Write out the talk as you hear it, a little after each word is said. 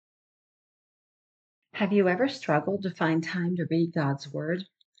Have you ever struggled to find time to read God's Word?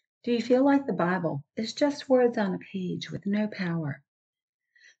 Do you feel like the Bible is just words on a page with no power?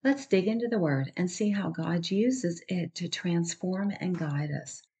 Let's dig into the Word and see how God uses it to transform and guide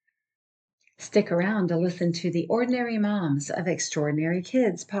us. Stick around to listen to the Ordinary Moms of Extraordinary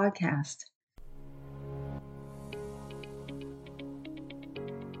Kids podcast.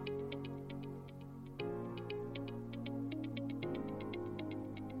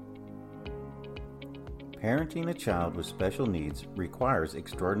 Parenting a child with special needs requires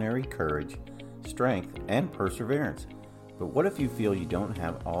extraordinary courage, strength, and perseverance. But what if you feel you don't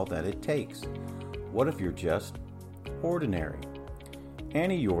have all that it takes? What if you're just ordinary?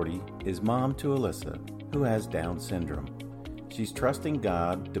 Annie Yorty is mom to Alyssa, who has Down syndrome. She's trusting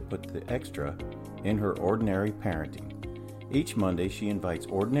God to put the extra in her ordinary parenting. Each Monday, she invites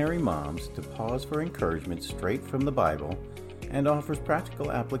ordinary moms to pause for encouragement straight from the Bible and offers practical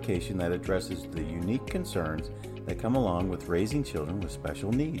application that addresses the unique concerns that come along with raising children with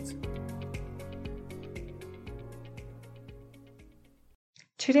special needs.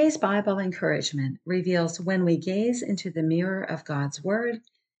 Today's Bible encouragement reveals when we gaze into the mirror of God's Word,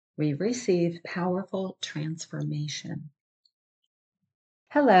 we receive powerful transformation.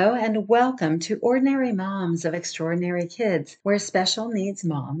 Hello and welcome to Ordinary Moms of Extraordinary Kids, where special needs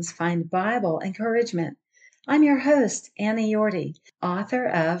moms find Bible encouragement. I'm your host, Annie Yorty, author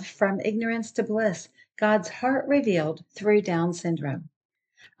of From Ignorance to Bliss, God's Heart Revealed Through Down Syndrome.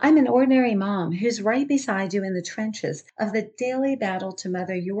 I'm an ordinary mom who's right beside you in the trenches of the daily battle to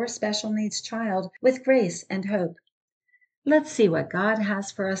mother your special needs child with grace and hope. Let's see what God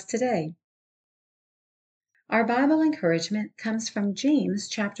has for us today. Our Bible encouragement comes from James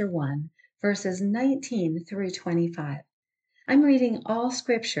chapter 1, verses 19 through 25. I'm reading all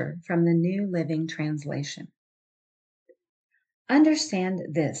scripture from the New Living Translation. Understand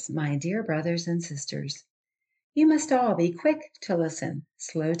this, my dear brothers and sisters. You must all be quick to listen,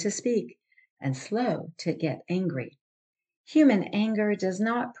 slow to speak, and slow to get angry. Human anger does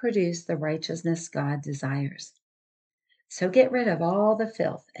not produce the righteousness God desires. So get rid of all the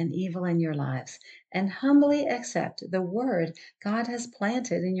filth and evil in your lives and humbly accept the word God has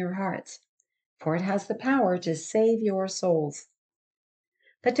planted in your hearts, for it has the power to save your souls.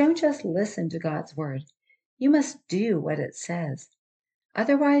 But don't just listen to God's word. You must do what it says.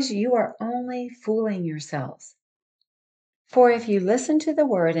 Otherwise, you are only fooling yourselves. For if you listen to the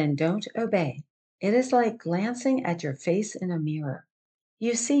word and don't obey, it is like glancing at your face in a mirror.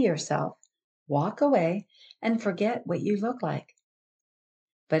 You see yourself, walk away, and forget what you look like.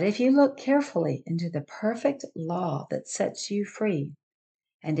 But if you look carefully into the perfect law that sets you free,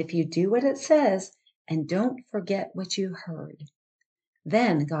 and if you do what it says and don't forget what you heard,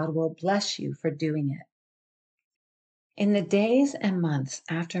 then God will bless you for doing it. In the days and months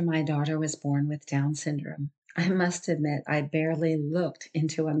after my daughter was born with Down syndrome, I must admit I barely looked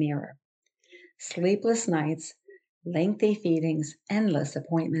into a mirror. Sleepless nights, lengthy feedings, endless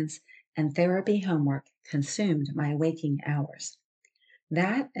appointments, and therapy homework consumed my waking hours.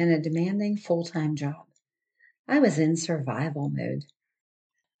 That and a demanding full-time job. I was in survival mode.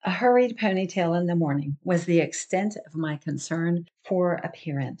 A hurried ponytail in the morning was the extent of my concern for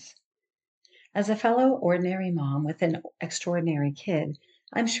appearance. As a fellow ordinary mom with an extraordinary kid,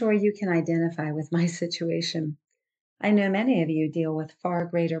 I'm sure you can identify with my situation. I know many of you deal with far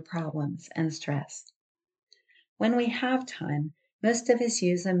greater problems and stress. When we have time, most of us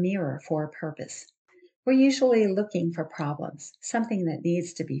use a mirror for a purpose. We're usually looking for problems, something that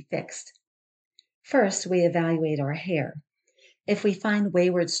needs to be fixed. First, we evaluate our hair. If we find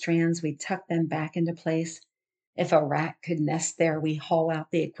wayward strands, we tuck them back into place. If a rat could nest there, we haul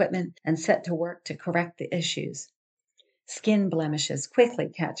out the equipment and set to work to correct the issues. Skin blemishes quickly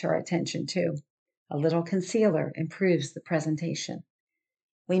catch our attention too. A little concealer improves the presentation.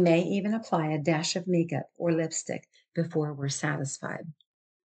 We may even apply a dash of makeup or lipstick before we're satisfied.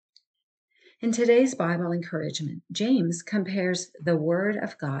 In today's Bible encouragement, James compares the Word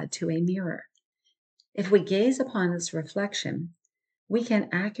of God to a mirror. If we gaze upon its reflection, we can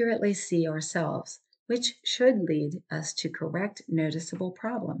accurately see ourselves, which should lead us to correct noticeable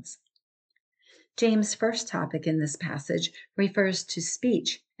problems. James' first topic in this passage refers to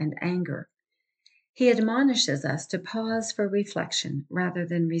speech and anger. He admonishes us to pause for reflection rather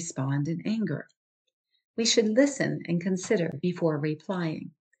than respond in anger. We should listen and consider before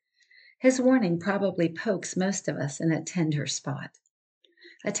replying. His warning probably pokes most of us in a tender spot.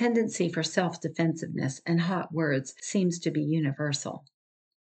 A tendency for self-defensiveness and hot words seems to be universal.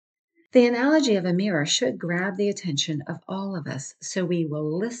 The analogy of a mirror should grab the attention of all of us, so we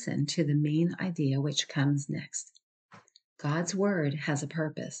will listen to the main idea which comes next. God's word has a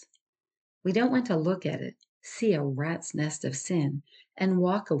purpose. We don't want to look at it, see a rat's nest of sin, and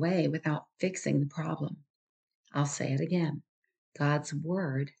walk away without fixing the problem. I'll say it again. God's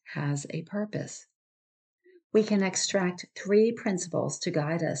Word has a purpose. We can extract 3 principles to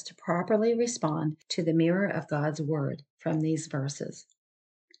guide us to properly respond to the mirror of God's Word from these verses.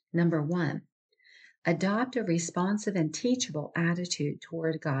 Number 1, adopt a responsive and teachable attitude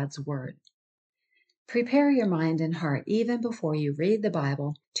toward God's Word. Prepare your mind and heart even before you read the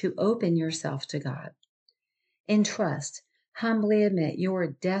Bible to open yourself to God. In trust, humbly admit you're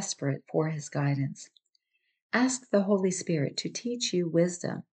desperate for His guidance. Ask the Holy Spirit to teach you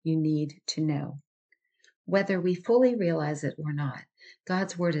wisdom you need to know. Whether we fully realize it or not,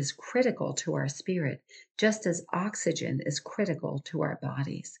 God's Word is critical to our spirit, just as oxygen is critical to our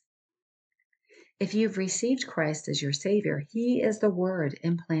bodies. If you've received Christ as your Savior, He is the Word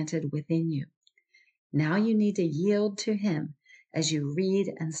implanted within you. Now you need to yield to Him as you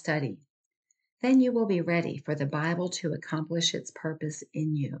read and study. Then you will be ready for the Bible to accomplish its purpose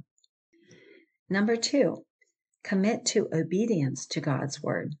in you. Number 2, commit to obedience to God's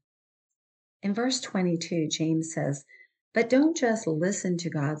Word. In verse 22, James says, "But don't just listen to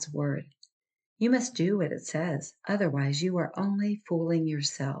God's Word. You must do what it says, otherwise you are only fooling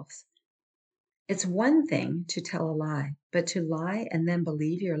yourselves." It's one thing to tell a lie, but to lie and then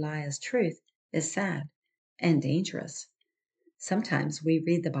believe your lie as truth is sad and dangerous. Sometimes we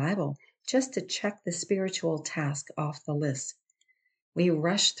read the Bible just to check the spiritual task off the list. We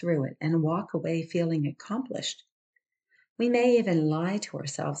rush through it and walk away feeling accomplished. We may even lie to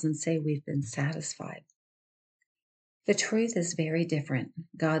ourselves and say we've been satisfied. The truth is very different.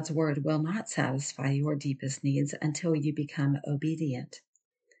 God's Word will not satisfy your deepest needs until you become obedient,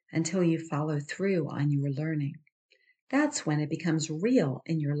 until you follow through on your learning. That's when it becomes real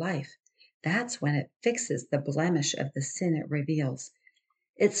in your life. That's when it fixes the blemish of the sin it reveals.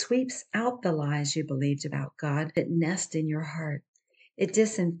 It sweeps out the lies you believed about God that nest in your heart. It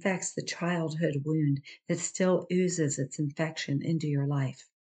disinfects the childhood wound that still oozes its infection into your life.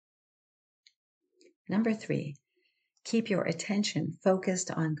 Number 3, keep your attention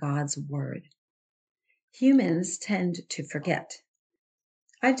focused on God's Word. Humans tend to forget.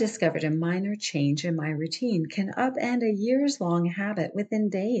 I've discovered a minor change in my routine can upend a years-long habit within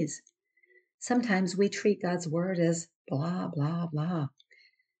days. Sometimes we treat God's Word as blah, blah, blah.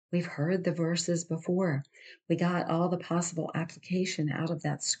 We've heard the verses before. We got all the possible application out of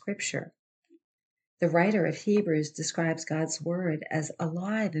that scripture. The writer of Hebrews describes God's Word as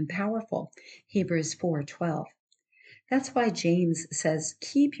alive and powerful, Hebrews 4:12. That's why James says,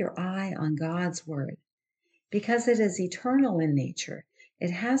 keep your eye on God's Word. Because it is eternal in nature,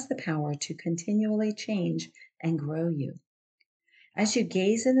 it has the power to continually change and grow you. As you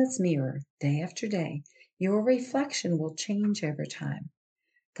gaze in its mirror day after day, your reflection will change over time.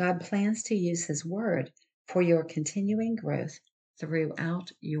 God plans to use His Word for your continuing growth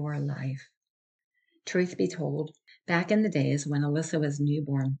throughout your life. Truth be told, back in the days when Alyssa was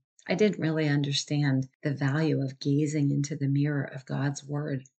newborn, I didn't really understand the value of gazing into the mirror of God's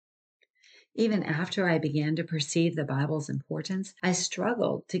Word. Even after I began to perceive the Bible's importance, I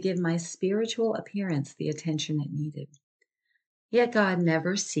struggled to give my spiritual appearance the attention it needed. Yet God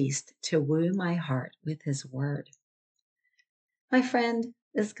never ceased to woo my heart with His Word. My friend,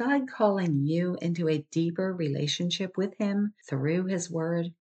 is God calling you into a deeper relationship with Him through His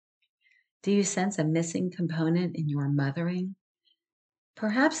Word? Do you sense a missing component in your mothering?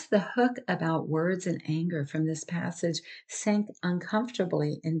 Perhaps the hook about words and anger from this passage sank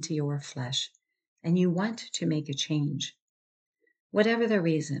uncomfortably into your flesh, and you want to make a change. Whatever the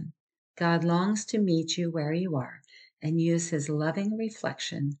reason, God longs to meet you where you are and use His loving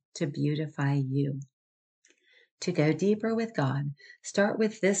reflection to beautify you. To go deeper with God, start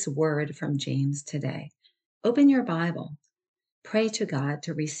with this word from James today. Open your Bible. Pray to God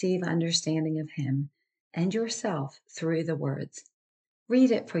to receive understanding of Him and yourself through the words. Read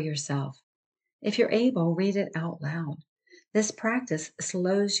it for yourself. If you're able, read it out loud. This practice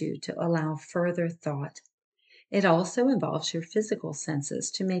slows you to allow further thought. It also involves your physical senses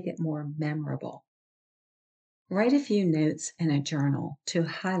to make it more memorable. Write a few notes in a journal to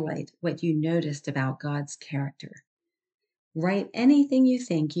highlight what you noticed about God's character. Write anything you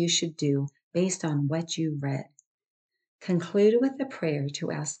think you should do based on what you read. Conclude with a prayer to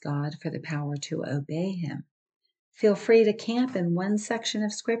ask God for the power to obey Him. Feel free to camp in one section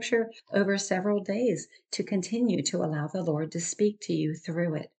of Scripture over several days to continue to allow the Lord to speak to you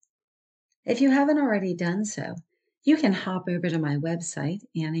through it. If you haven't already done so, you can hop over to my website,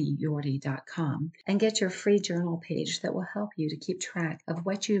 AnnaYordy.com, and get your free journal page that will help you to keep track of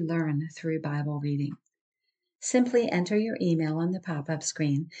what you learn through Bible reading. Simply enter your email on the pop-up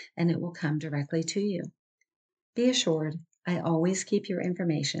screen and it will come directly to you. Be assured, I always keep your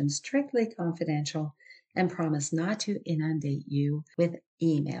information strictly confidential and promise not to inundate you with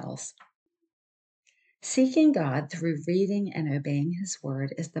emails. Seeking God through reading and obeying His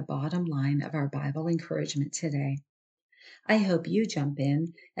Word is the bottom line of our Bible encouragement today. I hope you jump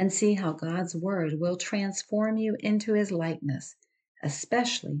in and see how God's Word will transform you into His likeness,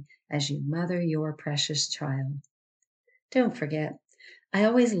 especially as you mother your precious child. Don't forget, I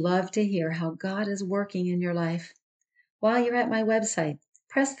always love to hear how God is working in your life. While you're at my website,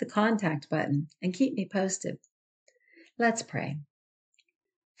 press the contact button and keep me posted. Let's pray.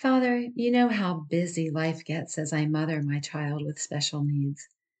 Father, you know how busy life gets as I mother my child with special needs.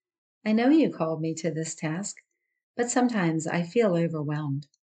 I know you called me to this task, but sometimes I feel overwhelmed.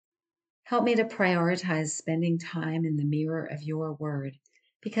 Help me to prioritize spending time in the mirror of your word,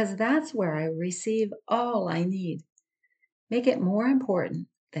 because that's where I receive all I need. Make it more important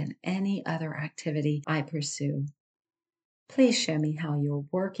than any other activity I pursue. Please show me how you're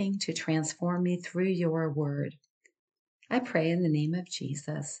working to transform me through your word. I pray in the name of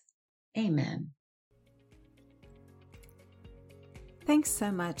Jesus. Amen. Thanks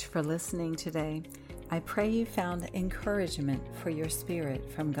so much for listening today. I pray you found encouragement for your spirit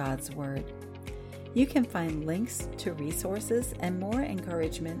from God's Word. You can find links to resources and more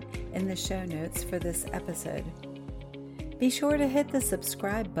encouragement in the show notes for this episode. Be sure to hit the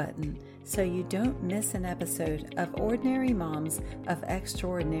subscribe button so you don't miss an episode of Ordinary Moms of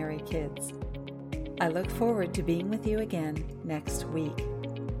Extraordinary Kids. I look forward to being with you again next week.